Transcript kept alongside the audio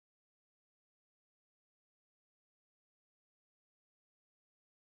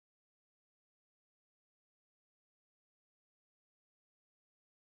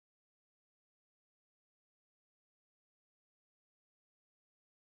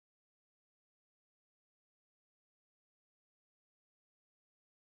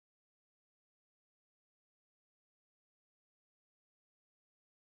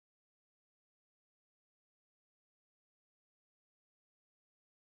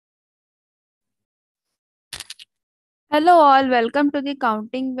Hello all, welcome to the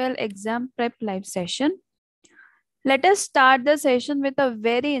Counting Well exam prep live session. Let us start the session with a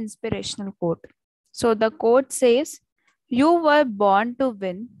very inspirational quote. So the quote says, "You were born to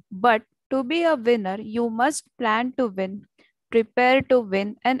win, but to be a winner, you must plan to win, prepare to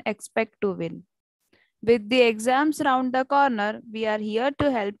win, and expect to win." With the exams round the corner, we are here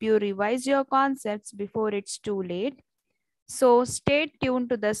to help you revise your concepts before it's too late. So stay tuned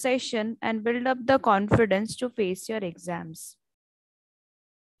to the session and build up the confidence to face your exams.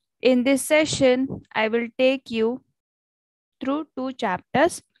 In this session, I will take you through two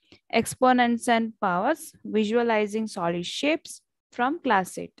chapters, Exponents and Powers, Visualizing Solid Shapes from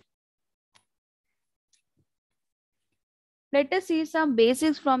Class 8. Let us see some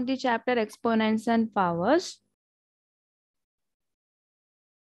basics from the chapter Exponents and Powers.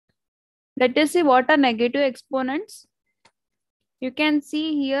 Let us see what are negative exponents. You can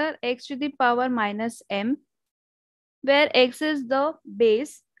see here x to the power minus m, where x is the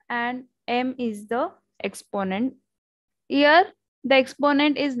base and m is the exponent. Here the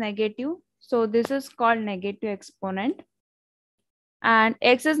exponent is negative, so this is called negative exponent. And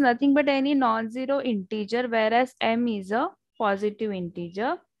x is nothing but any non-zero integer, whereas m is a positive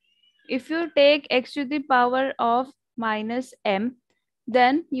integer. If you take x to the power of minus m,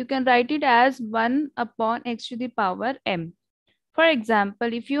 then you can write it as 1 upon x to the power m. For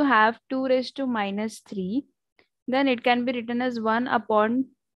example, if you have 2 raised to minus 3, then it can be written as 1 upon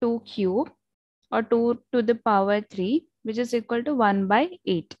 2 cube or 2 to the power 3, which is equal to 1 by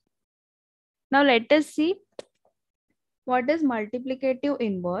 8. Now let us see what is multiplicative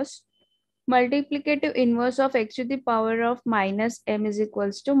inverse. Multiplicative inverse of x to the power of minus m is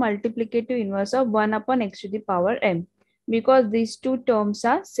equals to multiplicative inverse of 1 upon x to the power m, because these two terms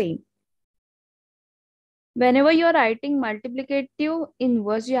are same. Whenever you are writing multiplicative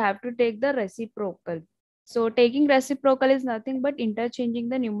inverse, you have to take the reciprocal. So taking reciprocal is nothing but interchanging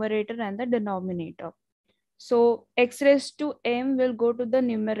the numerator and the denominator. So x raised to m will go to the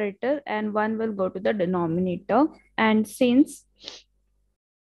numerator and 1 will go to the denominator. And since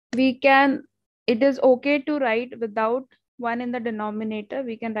it is okay to write without 1 in the denominator,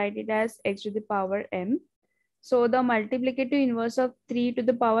 we can write it as x to the power m. So the multiplicative inverse of 3 to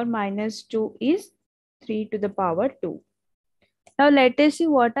the power minus 2 is 3 to the power 2. Now let us see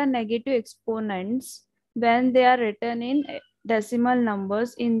what are negative exponents when they are written in decimal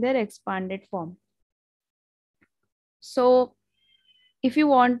numbers in their expanded form. So if you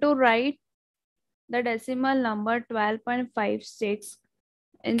want to write the decimal number 12.56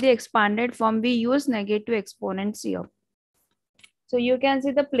 in the expanded form, we use negative exponents here. So you can see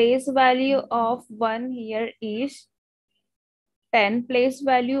the place value of 1 here is 10. Place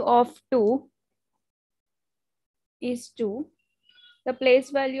value of 2 is 2. The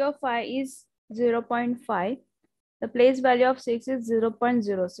place value of 5 is 0.5. The place value of 6 is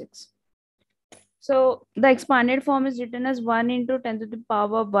 0.06. So the expanded form is written as 1 into 10 to the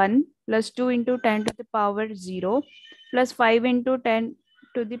power 1 plus 2 into 10 to the power 0 plus 5 into 10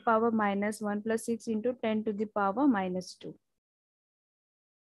 to the power minus 1 plus 6 into 10 to the power minus 2.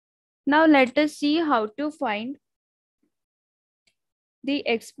 Now let us see how to find the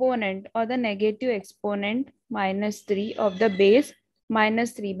exponent or the negative exponent minus 3 of the base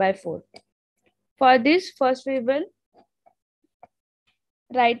minus 3 by 4. For this, first we will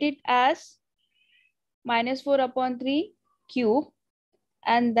write it as minus 4 upon 3 cube,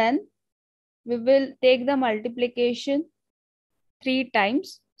 and then we will take the multiplication 3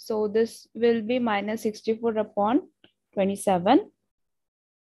 times. So this will be minus 64 upon 27.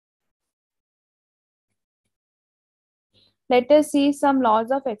 Let us see some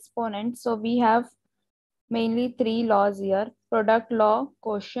laws of exponents. So we have mainly 3 laws here: product law,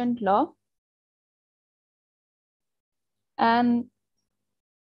 quotient law, and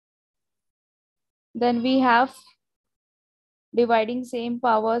then we have dividing same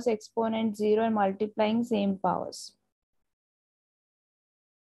powers, exponent 0, and multiplying same powers.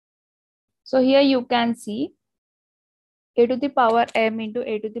 So here you can see a to the power m into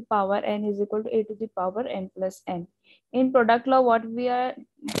a to the power n is equal to a to the power n plus n. In product law, what we are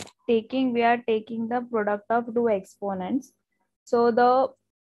taking the product of two exponents. So the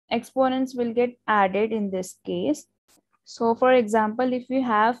exponents will get added in this case. So for example, if we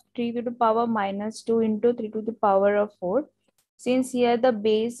have 3 to the power minus 2 into 3 to the power of 4, since here the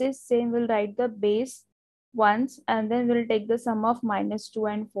base is same, we'll write the base once and then we'll take the sum of minus 2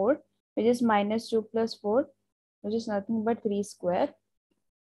 and 4, which is minus 2 plus 4, which is nothing but 3 square.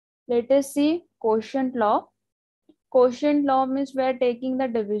 Let us see quotient law. Quotient law means we are taking the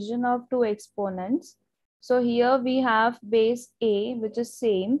division of two exponents. So here we have base A, which is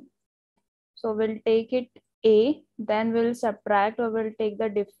same. So we'll take it a, then we'll subtract or we'll take the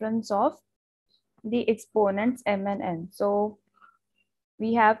difference of the exponents m and n. So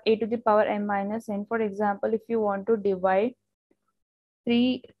we have a to the power m minus n. For example, if you want to divide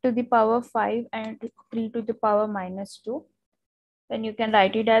 3 to the power 5 and 3 to the power minus 2, then you can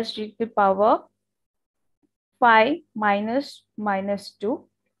write it as 3 to the power 5 minus minus 2.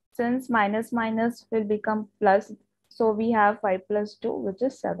 Since minus minus will become plus, so we have 5 plus 2, which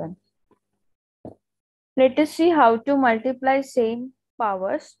is 7. Let us see how to multiply same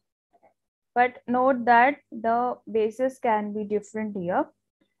powers. But note that the bases can be different here.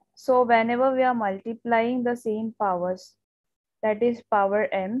 So whenever we are multiplying the same powers, that is power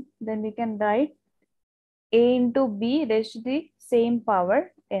m, then we can write a into b raised to the same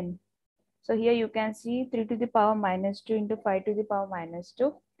power m. So here you can see 3 to the power minus 2 into 5 to the power minus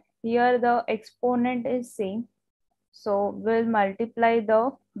 2. Here the exponent is same. So we'll multiply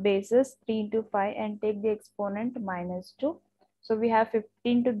the bases 3 into 5 and take the exponent minus 2. So we have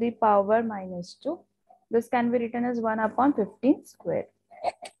 15 to the power minus 2. This can be written as 1 upon 15 squared.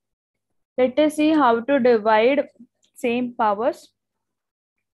 Let us see how to divide same powers.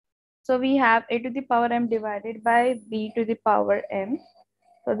 So we have a to the power m divided by b to the power m.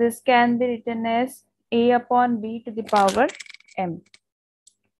 So this can be written as a upon b to the power m.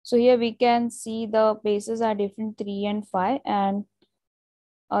 So here we can see the bases are different 3 and 5 and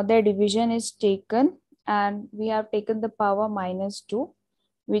their division is taken and we have taken the power minus 2,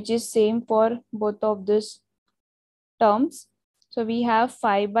 which is same for both of these terms. So we have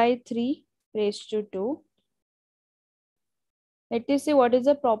 5 by 3 raised to 2. Let us see what is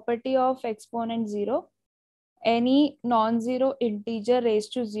the property of exponent 0. Any non-zero integer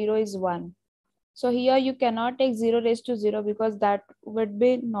raised to 0 is 1. So here you cannot take 0 raised to 0 because that would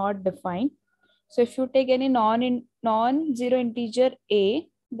be not defined. So if you take any non-zero integer a,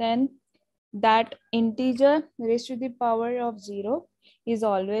 then that integer raised to the power of 0 is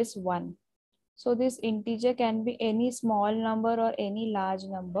always 1. So this integer can be any small number or any large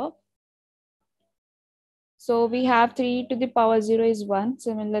number. So we have 3 to the power 0 is 1.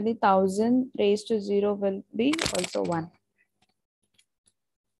 Similarly, 1000 raised to 0 will be also 1.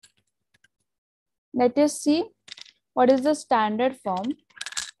 Let us see what is the standard form.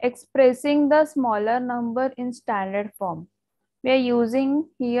 Expressing the smaller number in standard form, we are using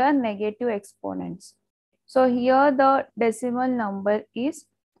here negative exponents. So here the decimal number is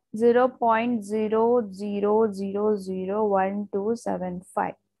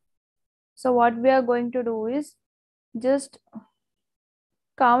 0.00001275. So what we are going to do is just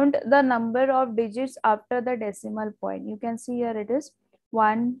count the number of digits after the decimal point. You can see here it is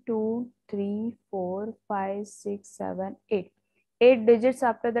 1, 2, 3, 4, 5, 6, 7, 8. 8 digits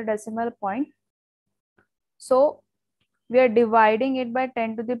after the decimal point. So we are dividing it by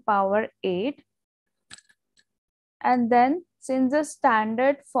 10 to the power 8. And then since the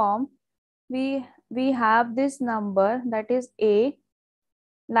standard form, we have this number that is a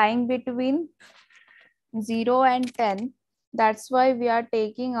lying between 0 and 10. That's why we are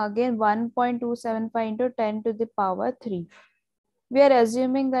taking again 1.275 into 10 to the power 3. We are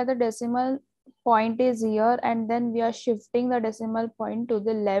assuming that the decimal point is here and then we are shifting the decimal point to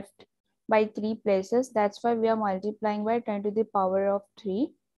the left by 3 places. That's why we are multiplying by 10 to the power of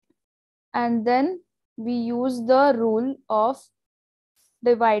 3. And then we use the rule of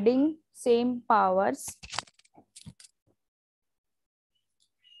dividing same powers.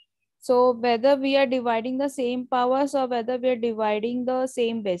 So whether we are dividing the same powers or whether we are dividing the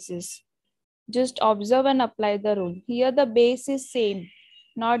same bases, just observe and apply the rule. Here the base is same,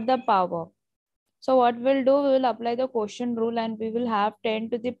 not the power. So what we'll do, we will apply the quotient rule and we will have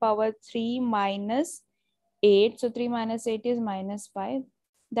 10 to the power 3 minus 8. So 3 minus 8 is minus 5.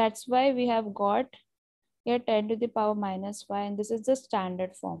 That's why we have got here 10 to the power minus 5 and this is the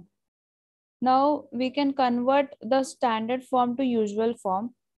standard form. Now we can convert the standard form to usual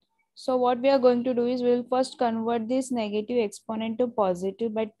form. So what we are going to do is we will first convert this negative exponent to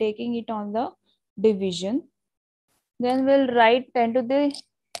positive by taking it on the division. Then we'll write 10 to the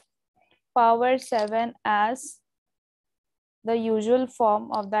power 7 as the usual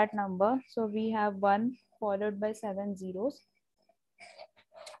form of that number. So we have 1 followed by 7 zeros.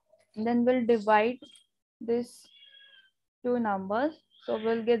 And then we'll divide this two numbers. So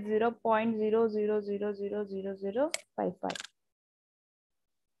we'll get 0.00000055.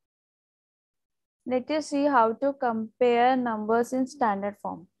 Let us see how to compare numbers in standard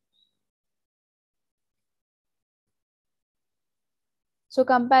form. So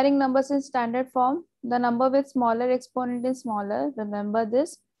comparing numbers in standard form, the number with smaller exponent is smaller, remember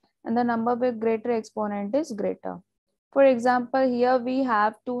this, and the number with greater exponent is greater. For example, here we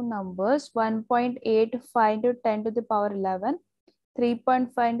have two numbers, 1.85 into 10 to the power 11,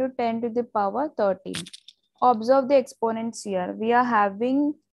 3.5 into 10 to the power 13. Observe the exponents here. We are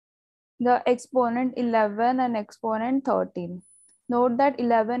having the exponent 11 and exponent 13. Note that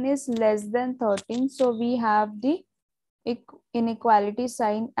 11 is less than 13. So we have the inequality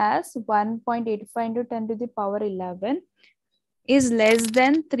sign as 1.85 into 10 to the power 11 is less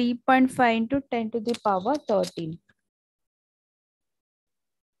than 3.5 into 10 to the power 13.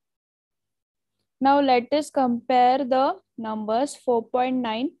 Now let us compare the numbers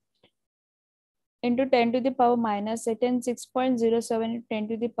 4.9 into 10 to the power minus 8 and 6.07 into 10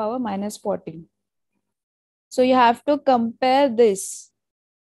 to the power minus 14. So you have to compare this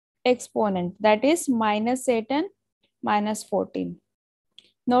exponent, that is minus 8 and minus 14.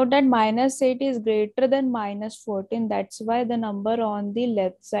 Note that minus 8 is greater than minus 14. That's why the number on the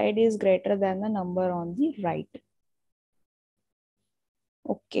left side is greater than the number on the right.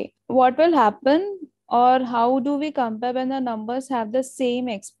 Okay, what will happen, or how do we compare when the numbers have the same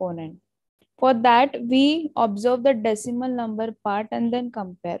exponent? For that, we observe the decimal number part and then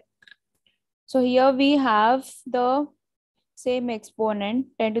compare. So here we have the same exponent,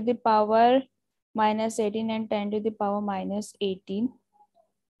 10 to the power minus 18 and 10 to the power minus 18.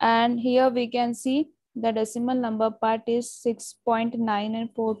 And here we can see the decimal number part is 6.9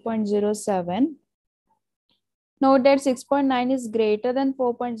 and 4.07. Note that 6.9 is greater than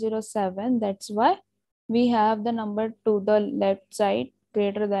 4.07. That's why we have the number to the left side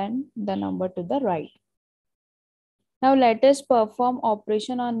greater than the number to the right. Now let us perform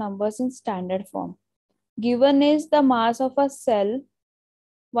operation on numbers in standard form. Given is the mass of a cell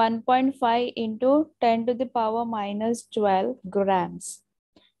 1.5 into 10 to the power minus 12 grams.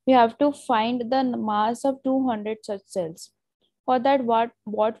 We have to find the mass of 200 such cells. For that,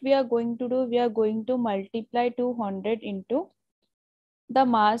 what we are going to do, we are going to multiply 200 into the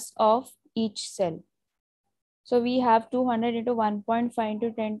mass of each cell. So we have 200 into 1.5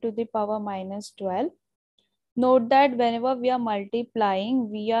 into 10 to the power minus 12. Note that whenever we are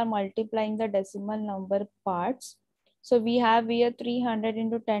multiplying the decimal number parts. So we have here 300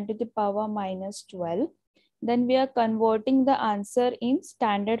 into 10 to the power minus 12. Then we are converting the answer in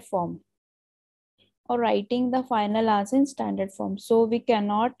standard form, or writing the final answer in standard form. So we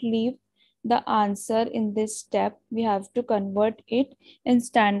cannot leave the answer in this step. We have to convert it in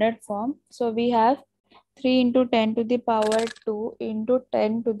standard form. So we have 3 into 10 to the power 2 into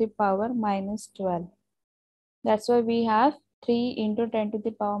 10 to the power minus 12. That's why we have 3 into 10 to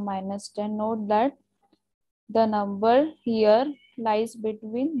the power minus 10. Note that the number here lies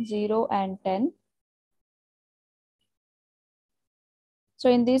between 0 and 10. So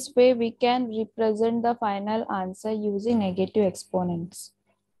in this way, we can represent the final answer using negative exponents.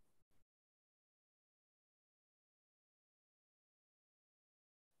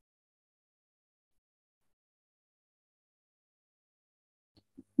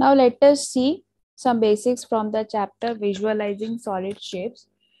 Now let us see some basics from the chapter Visualizing Solid Shapes.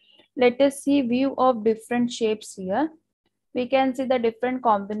 Let us see view of different shapes here. We can see the different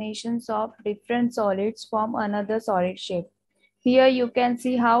combinations of different solids form another solid shape. Here you can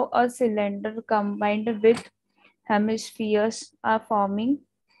see how a cylinder combined with hemispheres are forming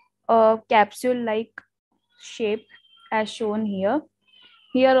a capsule-like shape as shown here.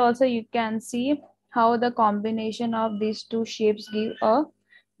 Here also you can see how the combination of these two shapes give a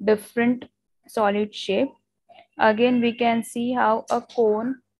different solid shape. Again, we can see how a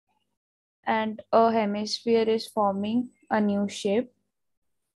cone and a hemisphere is forming a new shape.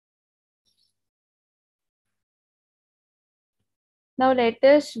 Now let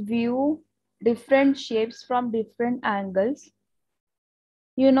us view different shapes from different angles.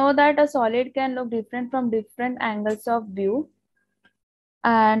 You know that a solid can look different from different angles of view.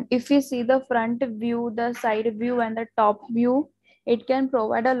 And if we see the front view, the side view, and the top view, it can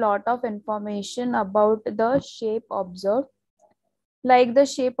provide a lot of information about the shape observed, like the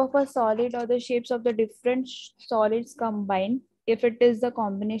shape of a solid or the shapes of the different solids combined, if it is the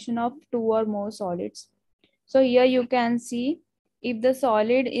combination of two or more solids. So here you can see if the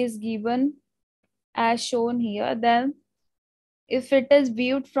solid is given as shown here, then if it is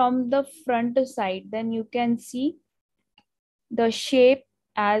viewed from the front side, then you can see the shape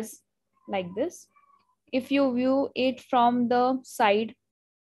as like this. If you view it from the side,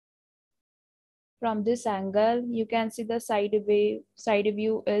 from this angle, you can see the side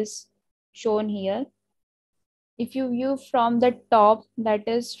view is shown here. If you view from the top, that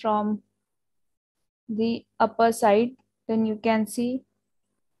is from the upper side, then you can see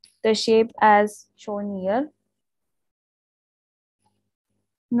the shape as shown here.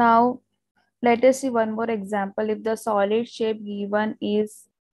 Now Let us see one more example. If the solid shape given is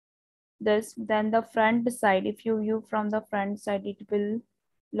this, then the front side, if you view from the front side, it will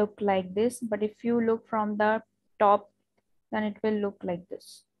look like this. But if you look from the top, then it will look like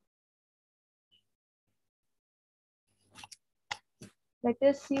this. Let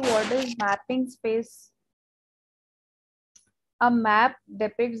us see what is mapping space. A map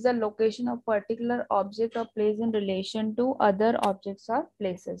depicts the location of particular object or place in relation to other objects or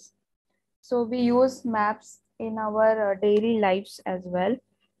places. So we use maps in our daily lives as well.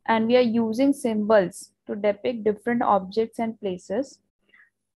 And we are using symbols to depict different objects and places.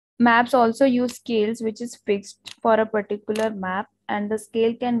 Maps also use scales which is fixed for a particular map, and the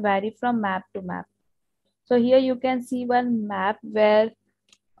scale can vary from map to map. So here you can see one map where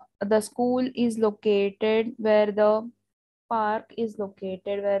the school is located, where the park is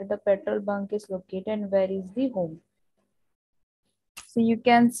located, where the petrol bunk is located, and where is the home. So you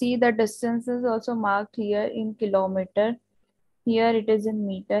can see the distances also marked here in kilometer. Here it is in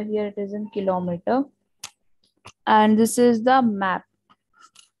meter, here it is in kilometer. And this is the map.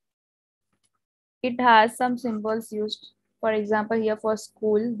 It has some symbols used. For example, here for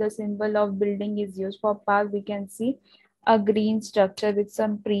school, the symbol of building is used. For park, we can see a green structure with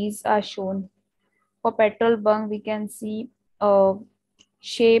some trees are shown. For petrol bunk, we can see a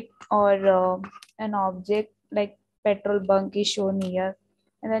shape or an object like petrol bunk is shown here.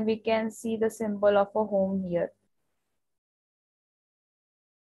 And then we can see the symbol of a home here.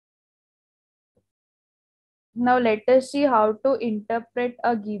 Now let us see how to interpret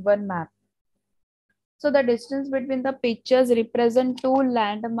a given map. So the distance between the pictures represent two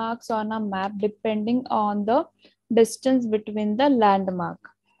landmarks on a map depending on the distance between the landmark.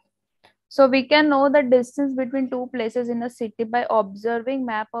 So we can know the distance between two places in a city by observing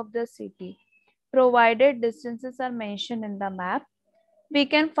map of the city. Provided distances are mentioned in the map, we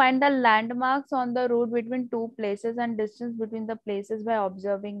can find the landmarks on the route between two places and distance between the places by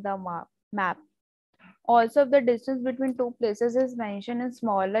observing the map. Also, if the distance between two places is mentioned in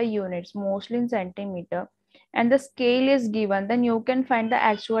smaller units, mostly in centimeter, and the scale is given, then you can find the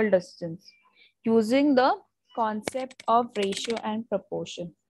actual distance using the concept of ratio and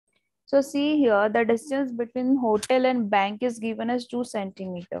proportion. So see here, the distance between hotel and bank is given as 2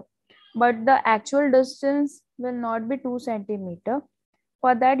 centimeter, but the actual distance will not be 2 centimeter.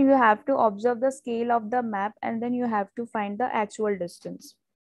 For that, you have to observe the scale of the map and then you have to find the actual distance.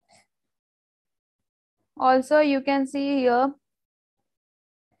 Also, you can see here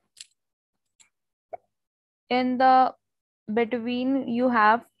in the between you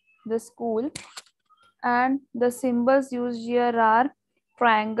have the school, and the symbols used here are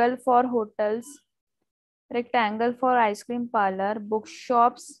triangle for hotels, rectangle for ice cream parlor,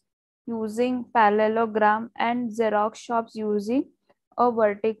 bookshops using parallelogram, and Xerox shops using a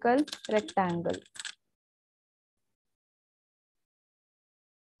vertical rectangle.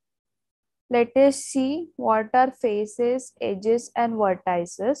 Let us see what are faces, edges, and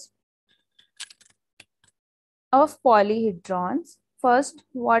vertices of polyhedrons. First,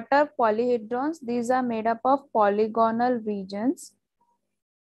 what are polyhedrons? These are made up of polygonal regions,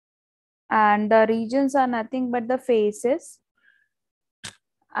 and the regions are nothing but the faces,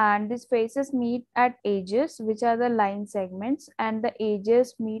 and these faces meet at edges, which are the line segments, and the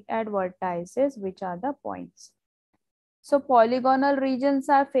edges meet at vertices, which are the points. So polygonal regions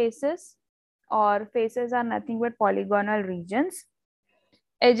are faces, or faces are nothing but polygonal regions.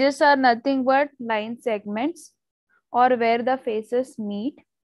 Edges are nothing but line segments, or where the faces meet.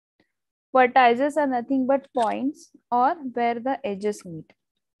 Vertices are nothing but points, or where the edges meet.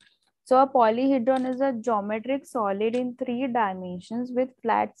 So a polyhedron is a geometric solid in 3 dimensions with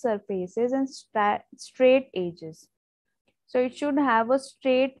flat surfaces and straight edges. So it should have a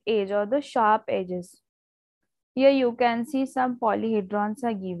straight edge or the sharp edges. Here you can see some polyhedrons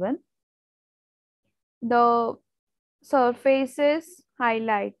are given. The surfaces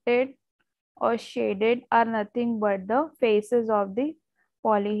highlighted or shaded are nothing but the faces of the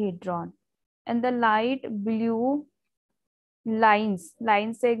polyhedron. And the light blue line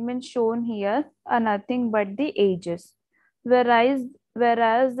segments shown here are nothing but the edges. Whereas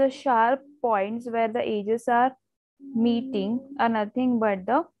the sharp points where the edges are meeting are nothing but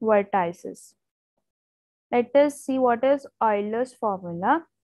the vertices. Let us see what is Euler's formula.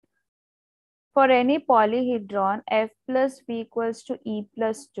 For any polyhedron, F plus V equals to E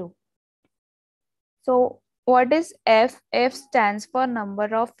plus 2. So what is F? F stands for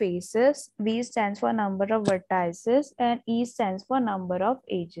number of faces, V stands for number of vertices, and E stands for number of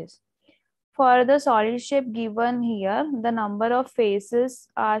edges. For the solid shape given here, the number of faces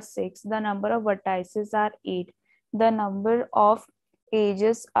are 6, the number of vertices are 8, the number of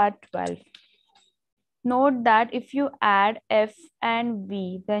edges are 12. Note that if you add F and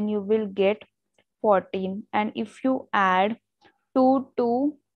V, then you will get 14. And if you add 2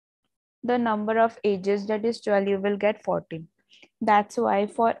 to the number of edges, that is 12, you will get 14. That's why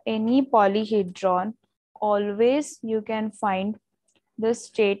for any polyhedron, always you can find this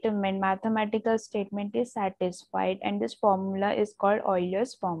statement, mathematical statement is satisfied, and this formula is called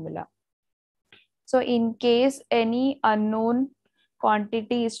Euler's formula. So in case any unknown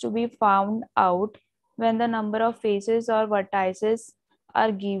quantity is to be found out when the number of faces or vertices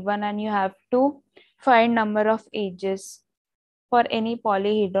are given and you have to find number of edges for any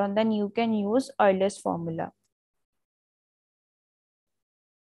polyhedron, then you can use Euler's formula.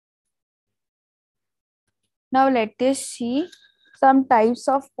 Now let us see some types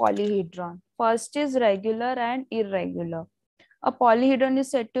of polyhedron. First is regular and irregular. A polyhedron is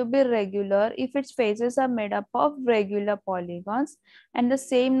said to be regular if its faces are made up of regular polygons and the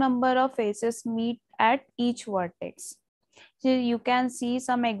same number of faces meet at each vertex. So you can see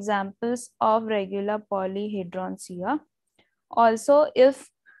some examples of regular polyhedrons here. Also, if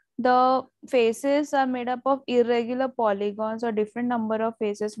the faces are made up of irregular polygons or different number of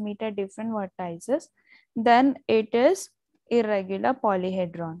faces meet at different vertices, then it is irregular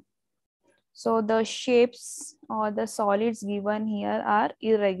polyhedron. So the shapes or the solids given here are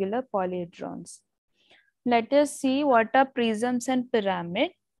irregular polyhedrons. Let us see what are prisms and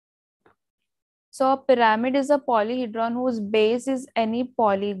pyramid. So a pyramid is a polyhedron whose base is any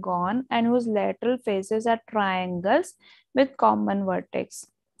polygon and whose lateral faces are triangles with common vertex.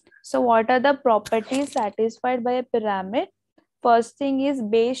 So what are the properties satisfied by a pyramid? First thing is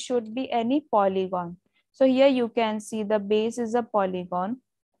base should be any polygon. So here you can see the base is a polygon.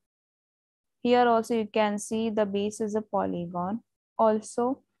 Here also you can see the base is a polygon.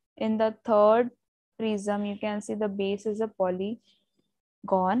 Also in the third prism you can see the base is a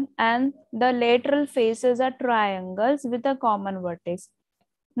polygon and the lateral faces are triangles with a common vertex.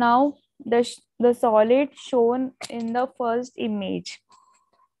 Now the solid shown in the first image.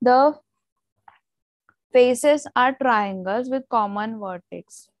 The faces are triangles with common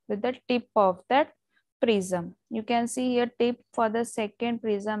vertex with the tip of that prism. You can see here tip for the second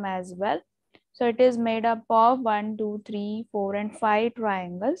prism as well. So it is made up of 1, 2, 3, 4 and 5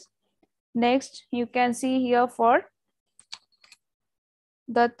 triangles. Next, you can see here for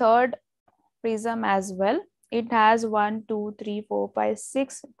the third prism as well. It has 1, 2, 3, 4, 5,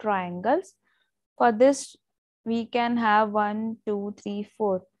 6 triangles. For this, we can have 1, 2, 3,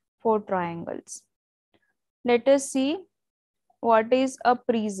 4 triangles. Let us see what is a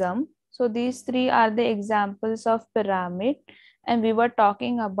prism. So these three are the examples of pyramid and we were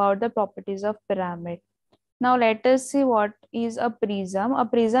talking about the properties of pyramid. Now let us see what is a prism. A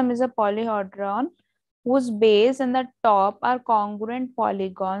prism is a polyhedron whose base and the top are congruent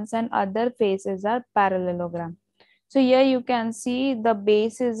polygons and other faces are parallelogram. So here you can see the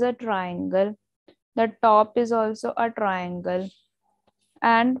base is a triangle. The top is also a triangle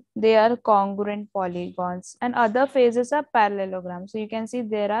and they are congruent polygons and other faces are parallelograms. So you can see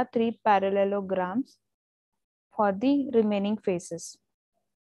there are 3 parallelograms for the remaining faces.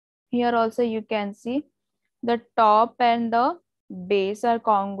 Here also you can see the top and the base are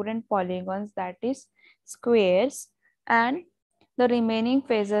congruent polygons, that is squares, and the remaining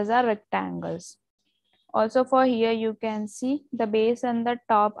faces are rectangles. Also for here you can see the base and the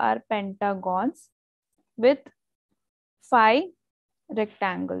top are pentagons with 5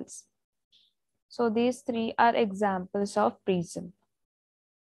 rectangles. So these 3 are examples of prism.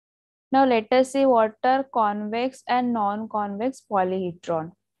 Now let us see what are convex and non-convex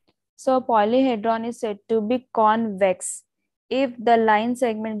polyhedron. So a polyhedron is said to be convex if the line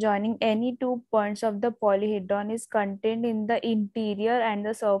segment joining any 2 points of the polyhedron is contained in the interior and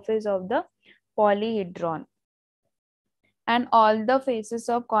the surface of the polyhedron. And all the faces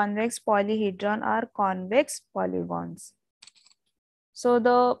of convex polyhedron are convex polygons. So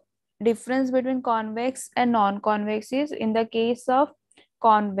the difference between convex and non-convex is in the case of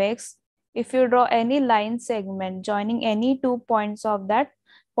convex, if you draw any line segment joining any 2 points of that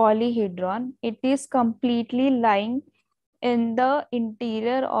polyhedron, it is completely lying in the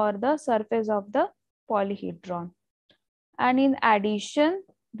interior or the surface of the polyhedron. And in addition,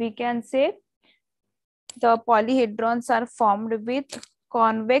 we can say the polyhedrons are formed with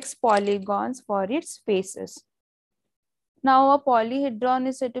convex polygons for its faces. Now, a polyhedron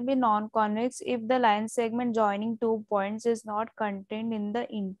is said to be non-convex if the line segment joining 2 points is not contained in the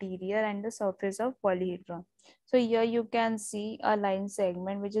interior and the surface of polyhedron. So here you can see a line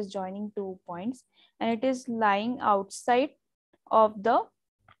segment which is joining 2 points and it is lying outside of the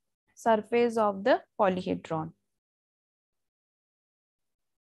surface of the polyhedron.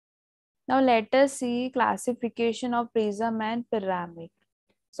 Now let us see classification of prism and pyramid.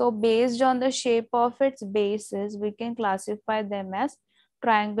 So based on the shape of its bases, we can classify them as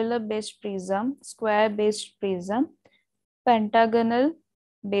triangular based prism, square based prism, pentagonal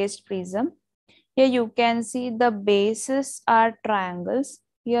based prism. Here you can see the bases are triangles.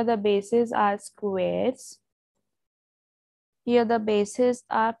 Here the bases are squares. Here the bases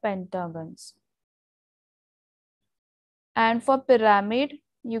are pentagons. And for pyramid,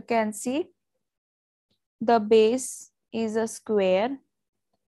 you can see the base is a square.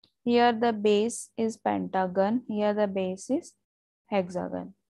 Here the base is pentagon. Here the base is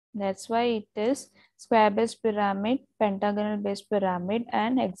hexagon. That's why it is square based pyramid, pentagonal based pyramid,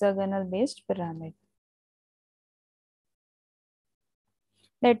 and hexagonal based pyramid.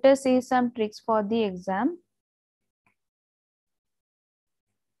 Let us see some tricks for the exam.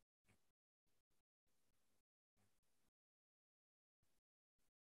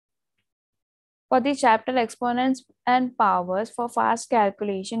 For the chapter exponents and powers, for fast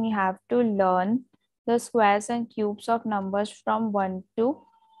calculation, you have to learn the squares and cubes of numbers from 1 to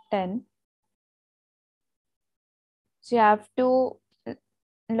 10. So you have to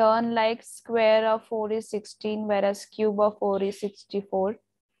learn like square of 4 is 16, whereas cube of 4 is 64.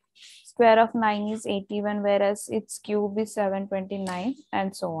 Square of 9 is 81, whereas its cube is 729,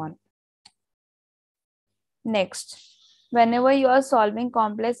 and so on. Next, whenever you are solving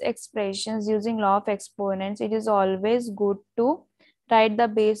complex expressions using law of exponents, it is always good to write the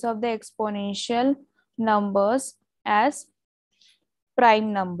base of the exponential numbers as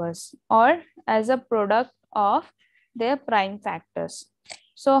prime numbers or as a product of their prime factors.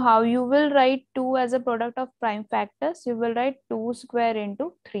 So how you will write 2 as a product of prime factors? You will write 2 square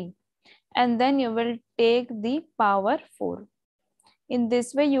into 3, and then you will take the power 4. In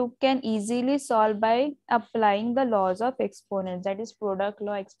this way, you can easily solve by applying the laws of exponents, that is product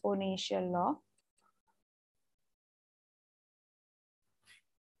law, exponential law.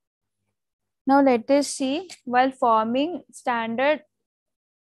 Now let us see, while forming standard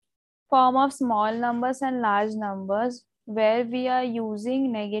form of small numbers and large numbers, where we are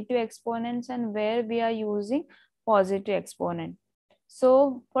using negative exponents and where we are using positive exponent.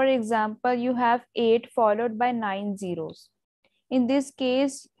 So for example, you have 8 followed by 9 zeros. In this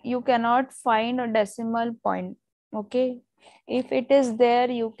case, you cannot find a decimal point. Okay. If it is there,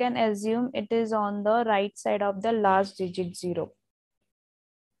 you can assume it is on the right side of the last digit 0.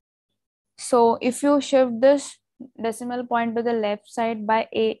 So if you shift this decimal point to the left side by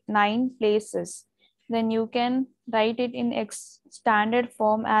 9 places, then you can write it in standard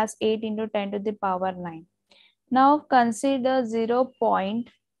form as 8 into 10 to the power 9. Now consider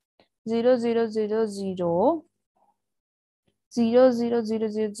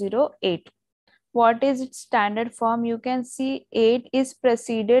 0.0000008. What is its standard form? You can see 8 is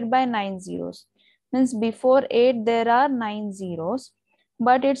preceded by 9 zeros. Means before 8 there are 9 zeros,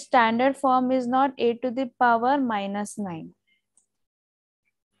 but its standard form is not 8 to the power minus 9.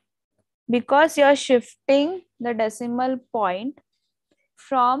 Because you are shifting the decimal point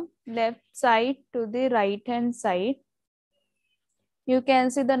from left side to the right hand side, you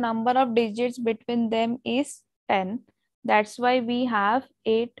can see the number of digits between them is 10. That's why we have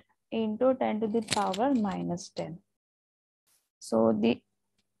 8 into 10 to the power minus 10. So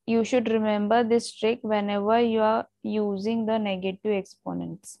you should remember this trick whenever you are using the negative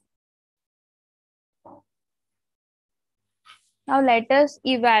exponents. Now let us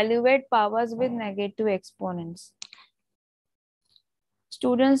evaluate powers with negative exponents.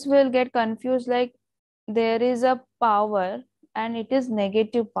 Students will get confused like there is a power and it is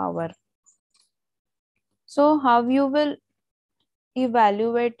negative power. So how you will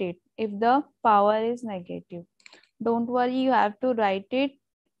evaluate it if the power is negative? Don't worry, you have to write it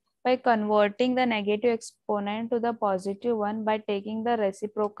by converting the negative exponent to the positive one by taking the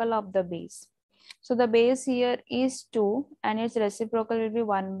reciprocal of the base. So the base here is 2 and its reciprocal will be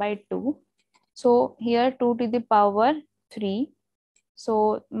 1 by 2. So here 2 to the power 3.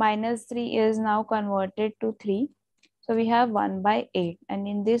 So minus 3 is now converted to 3. So we have 1 by 8. And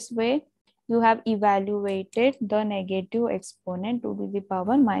in this way, you have evaluated the negative exponent 2 to the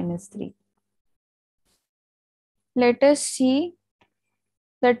power minus 3. Let us see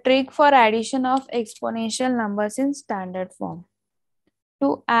the trick for addition of exponential numbers in standard form.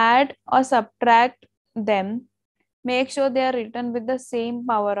 To add or subtract them, make sure they are written with the same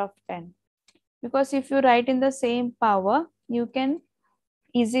power of 10. Because if you write in the same power, you can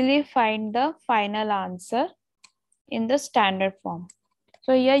easily find the final answer in the standard form.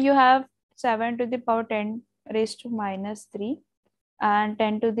 So here you have 7 to the power 10 raised to minus 3 and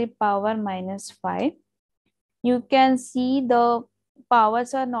 10 to the power minus 5. You can see the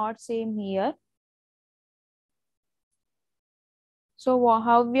powers are not same here. So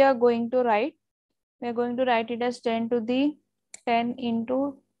how we are going to write? We are going to write it as 10 to the 10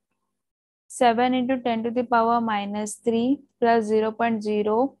 into 7 into 10 to the power minus 3 plus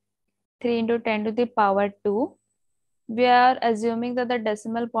 0.03 into 10 to the power 2. We are assuming that the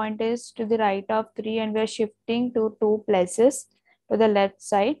decimal point is to the right of 3 and we are shifting to 2 places to the left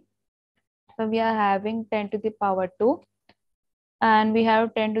side. So we are having 10 to the power 2 and we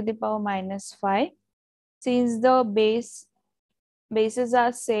have 10 to the power minus 5. Since the bases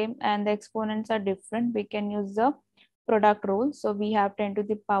are same and the exponents are different, we can use the product rule. So we have 10 to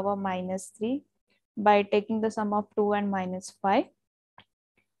the power minus 3 by taking the sum of 2 and minus 5.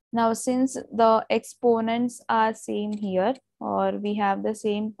 Now, since the exponents are same here, or we have the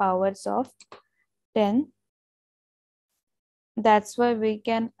same powers of 10, that's why we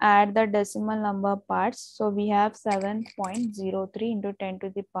can add the decimal number parts. So we have 7.03 into 10 to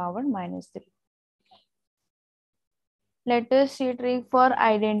the power minus 3. Let us see trick for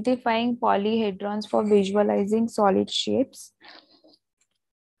identifying polyhedrons for visualizing solid shapes.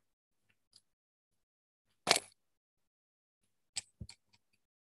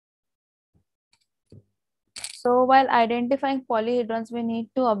 So while identifying polyhedrons, we need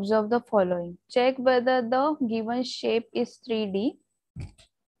to observe the following. Check whether the given shape is 3D,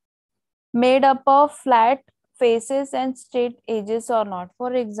 made up of flat faces and straight edges or not.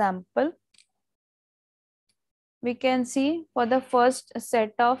 For example, we can see for the first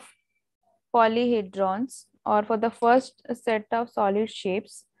set of polyhedrons or for the first set of solid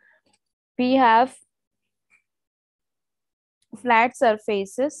shapes, we have flat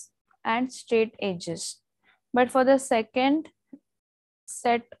surfaces and straight edges. But for the second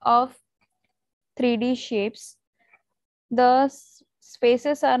set of 3D shapes, the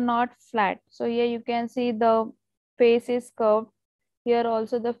spaces are not flat. So here you can see the face is curved. Here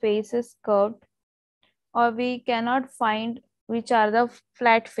also the face is curved, or we cannot find which are the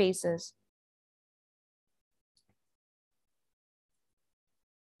flat faces.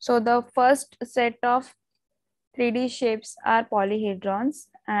 So the first set of 3D shapes are polyhedrons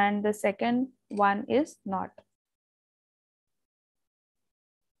and the second one is not.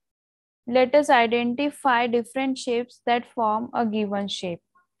 Let us identify different shapes that form a given shape.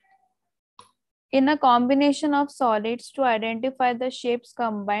 In a combination of solids, to identify the shapes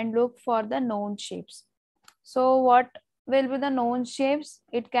combined, look for the known shapes. So what will be the known shapes?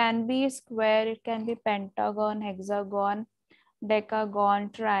 It can be square, it can be pentagon, hexagon,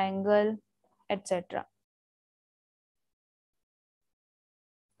 decagon, triangle, etc.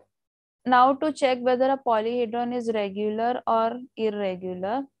 Now to check whether a polyhedron is regular or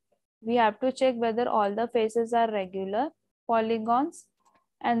irregular, we have to check whether all the faces are regular polygons,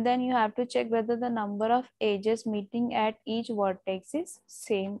 and then you have to check whether the number of edges meeting at each vertex is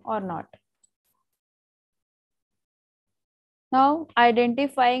same or not. Now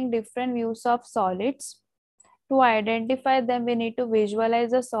identifying different views of solids. To identify them, we need to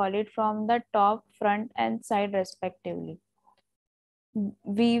visualize a solid from the top, front and side respectively.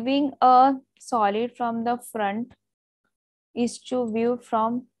 Viewing a solid from the front is to view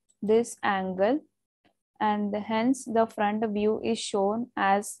from this angle and hence the front view is shown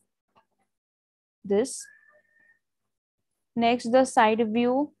as this. Next, the side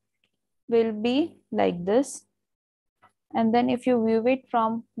view will be like this. And then if you view it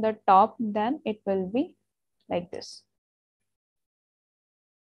from the top, then it will be like this.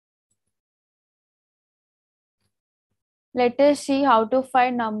 Let us see how to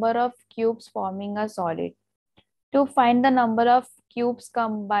find number of cubes forming a solid. To find the number of cubes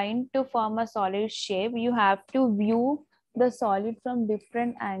combined to form a solid shape, you have to view the solid from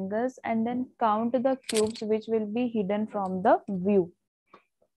different angles and then count the cubes which will be hidden from the view.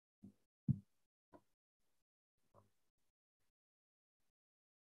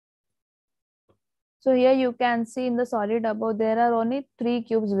 So here you can see in the solid above, there are only 3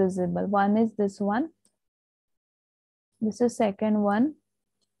 cubes visible. One is this one, this is second one,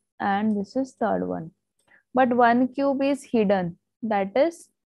 and this is third one. But one cube is hidden. That is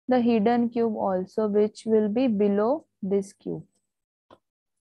the hidden cube also, which will be below this cube.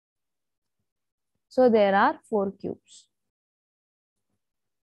 So there are 4 cubes.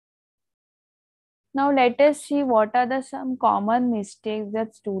 Now let us see what are the some common mistakes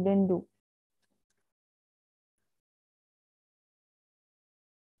that students do.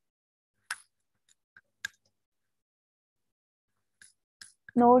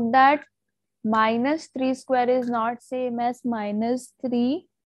 Note that minus 3 square is not same as minus 3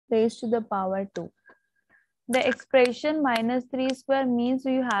 raised to the power 2. The expression minus 3 square means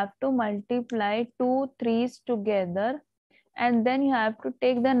you have to multiply two 3's together and then you have to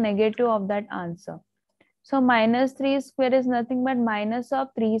take the negative of that answer. So minus 3 square is nothing but minus of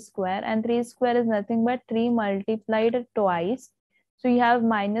 3 square, and 3 square is nothing but 3 multiplied twice. So you have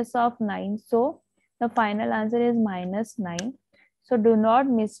minus of 9. So the final answer is minus 9. So do not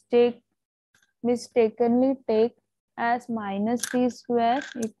mistakenly take as minus 3 square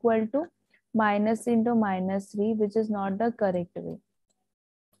equal to minus into minus 3, which is not the correct way.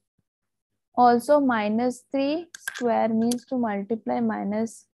 Also, minus 3 square means to multiply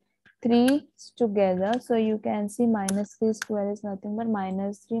minus 3 together. So you can see minus 3 square is nothing but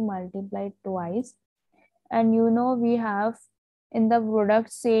minus 3 multiplied twice. And you know we have in the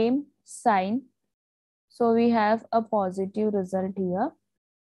product same sign. So we have a positive result here.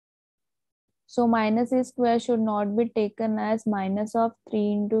 So minus a square should not be taken as minus of 3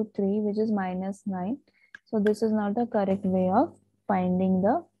 into 3, which is minus 9. So this is not the correct way of finding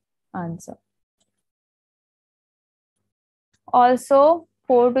the answer. Also,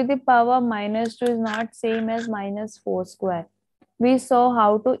 4 to the power minus 2 is not same as minus 4 square. We saw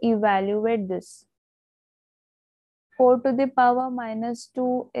how to evaluate this. 4 to the power minus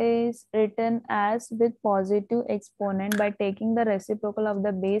 2 is written as with positive exponent by taking the reciprocal of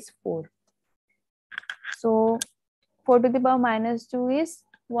the base 4. So 4 to the power minus 2 is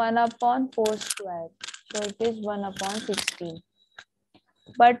 1 upon 4 square. So it is 1 upon 16.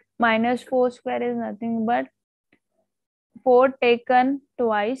 But minus 4 square is nothing but 4 taken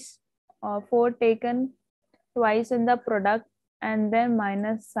twice, or 4 taken twice in the product, and then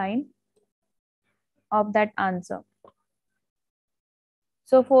minus sign of that answer.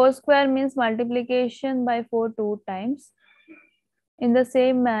 So 4 square means multiplication by 4 2 times. In the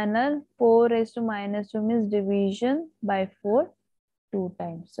same manner, 4 raised to minus 2 means division by 4 2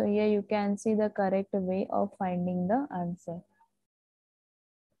 times. So here you can see the correct way of finding the answer.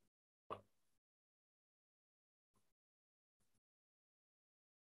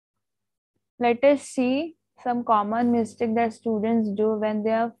 Let us see some common mistake that students do when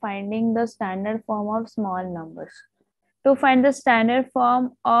they are finding the standard form of small numbers. To find the standard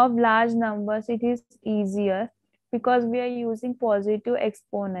form of large numbers, it is easier because we are using positive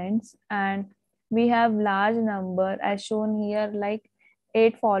exponents and we have large number as shown here, like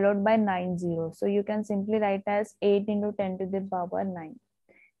 8 followed by 9 zeros. So you can simply write as 8 into 10 to the power 9.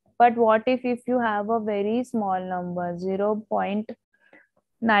 But what if you have a very small number,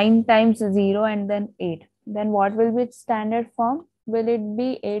 0.9 times 0 and then 8? Then what will be its standard form? Will it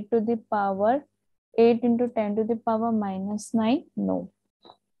be 8 to the power 8 into 10 to the power minus 9? No.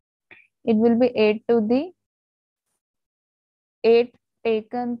 It will be 8 to the 8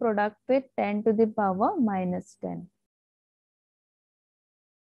 taken product with 10 to the power minus 10.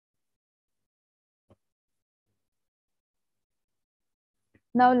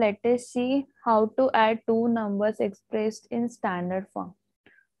 Now let us see how to add two numbers expressed in standard form.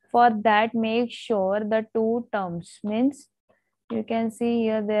 For that, make sure the two terms, means you can see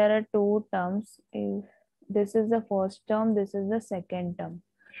here there are two terms. If this is the first term, this is the second term,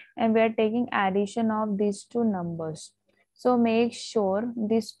 and we are taking addition of these two numbers. So make sure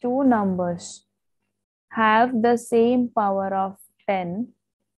these two numbers have the same power of 10.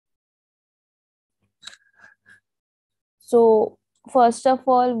 So first of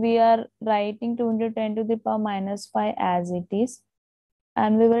all, we are writing 2 into 10 to the power minus 5 as it is,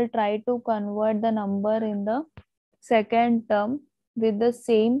 and we will try to convert the number in the second term with the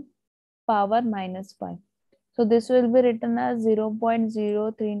same power minus 5. So this will be written as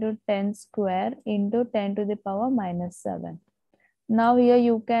 0.03 into 10 square into 10 to the power minus 7. Now here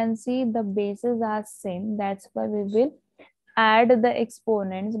you can see the bases are same. That's why we will add the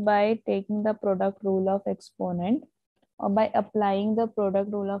exponents by taking the product rule of exponent, or by applying the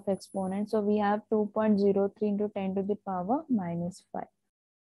product rule of exponent. So we have 2.03 into 10 to the power minus 5.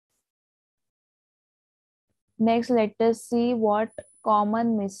 Next, let us see what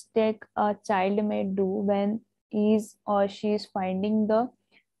common mistake a child may do when he is or she is finding the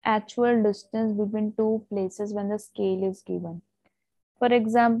actual distance between two places when the scale is given. For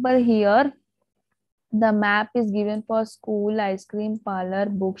example, here the map is given for school, ice cream parlor,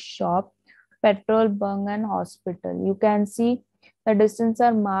 bookshop, petrol bunk, and hospital. You can see the distance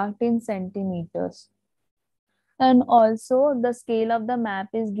are marked in centimeters. And also the scale of the map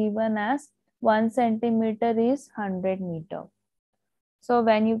is given as 1 centimeter is 100 meter. So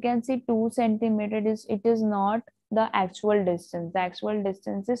when you can see 2 centimeters, it is not the actual distance. The actual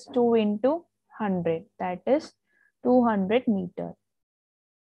distance is 2 into 100. That is 200 meter.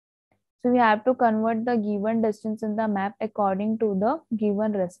 So we have to convert the given distance in the map according to the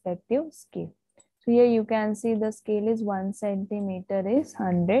given respective scale. So here you can see the scale is 1 centimeter is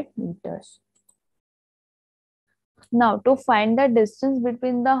 100 meters. Now to find the distance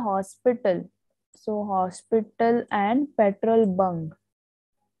between the hospital, so hospital and petrol bunk,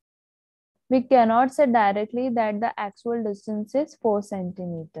 we cannot say directly that the actual distance is 4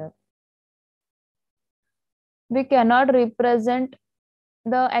 centimeter. We cannot represent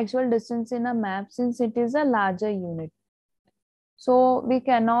the actual distance in a map since it is a larger unit. So we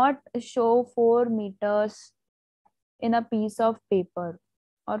cannot show 4 meters in a piece of paper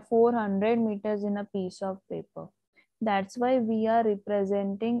or 400 meters in a piece of paper. That's why we are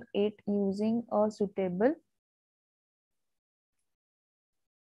representing it using a suitable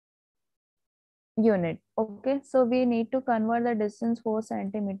unit. Okay, so we need to convert the distance 4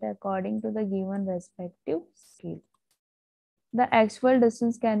 centimeter according to the given respective scale. The actual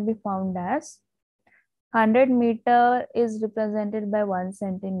distance can be found as 100 meter is represented by 1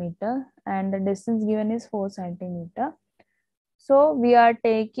 centimeter and the distance given is 4 centimeter. So we are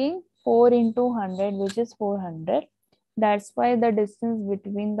taking 4 into 100, which is 400. That's why the distance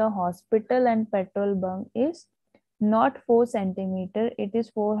between the hospital and petrol bunk is not 4 centimeter, it is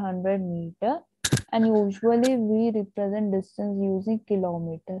 400 meter. And usually we represent distance using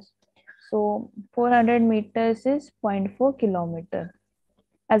kilometers. So 400 meters is zero point 0.4 kilometer,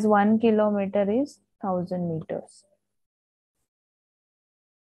 as 1 kilometer is 1000 meters.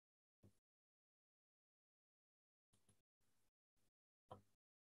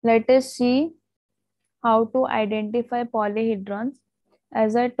 Let us see how to identify polyhedrons.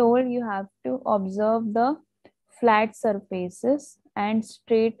 As I told, you have to observe the flat surfaces and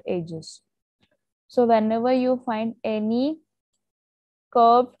straight edges. So whenever you find any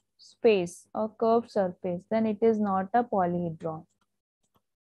curved space or curved surface, then it is not a polyhedron.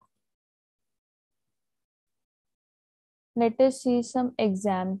 Let us see some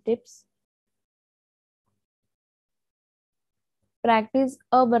exam tips. Practice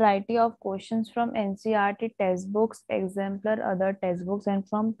a variety of questions from NCERT textbooks, exemplar other textbooks, and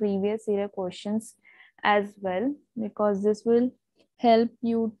from previous year questions as well, because this will help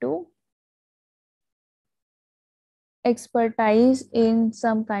you to expertise in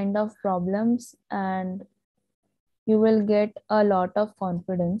some kind of problems and you will get a lot of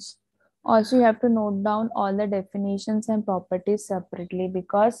confidence. Also, you have to note down all the definitions and properties separately,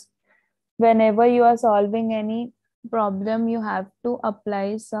 because whenever you are solving any problem, you have to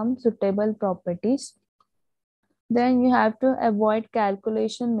apply some suitable properties. Then you have to avoid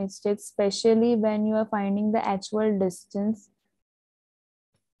calculation mistakes, especially when you are finding the actual distance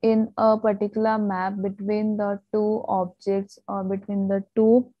in a particular map between the two objects or between the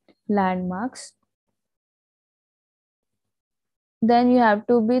two landmarks. Then you have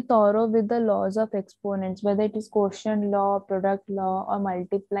to be thorough with the laws of exponents, whether it is quotient law, product law, or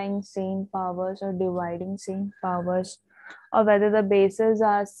multiplying same powers or dividing same powers, or whether the bases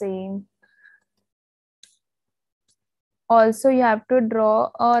are same. Also, you have to draw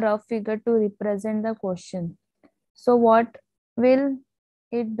a rough figure to represent the question. So what will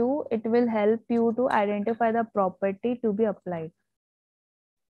it do? It will help you to identify the property to be applied.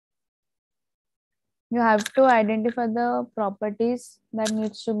 You have to identify the properties that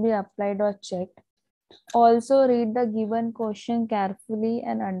needs to be applied or checked. Also read the given question carefully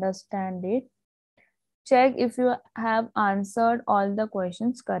and understand it. Check if you have answered all the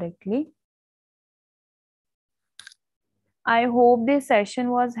questions correctly. I hope this session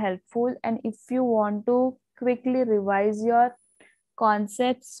was helpful, and if you want to quickly revise your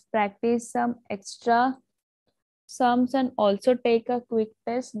concepts, practice some extra sums and also take a quick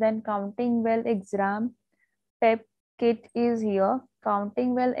test, then Counting Well exam prep kit is here.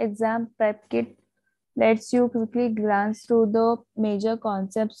 Counting Well exam prep kit lets you quickly glance through the major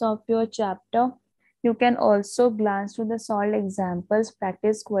concepts of your chapter. You can also glance through the solved examples,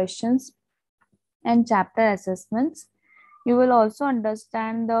 practice questions, and chapter assessments. You will also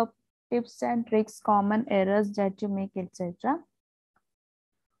understand the tips and tricks, common errors that you make, etc.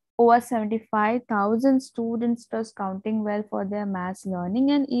 Over 75,000 students trust Counting Well for their maths learning,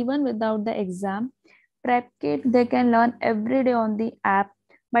 and even without the exam prep kit, they can learn every day on the app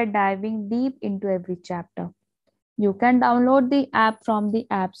by diving deep into every chapter. You can download the app from the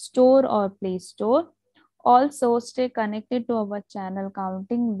App Store or Play Store. Also, stay connected to our channel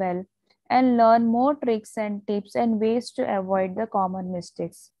Counting Well and learn more tricks and tips and ways to avoid the common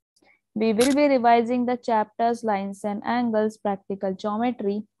mistakes. We will be revising the chapters Lines and Angles, Practical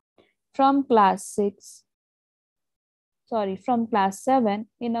Geometry from from class 7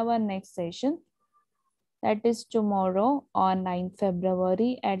 in our next session. That is tomorrow on 9th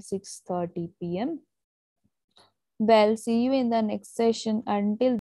February at 6:30 p.m. Well, see you in the next session. Until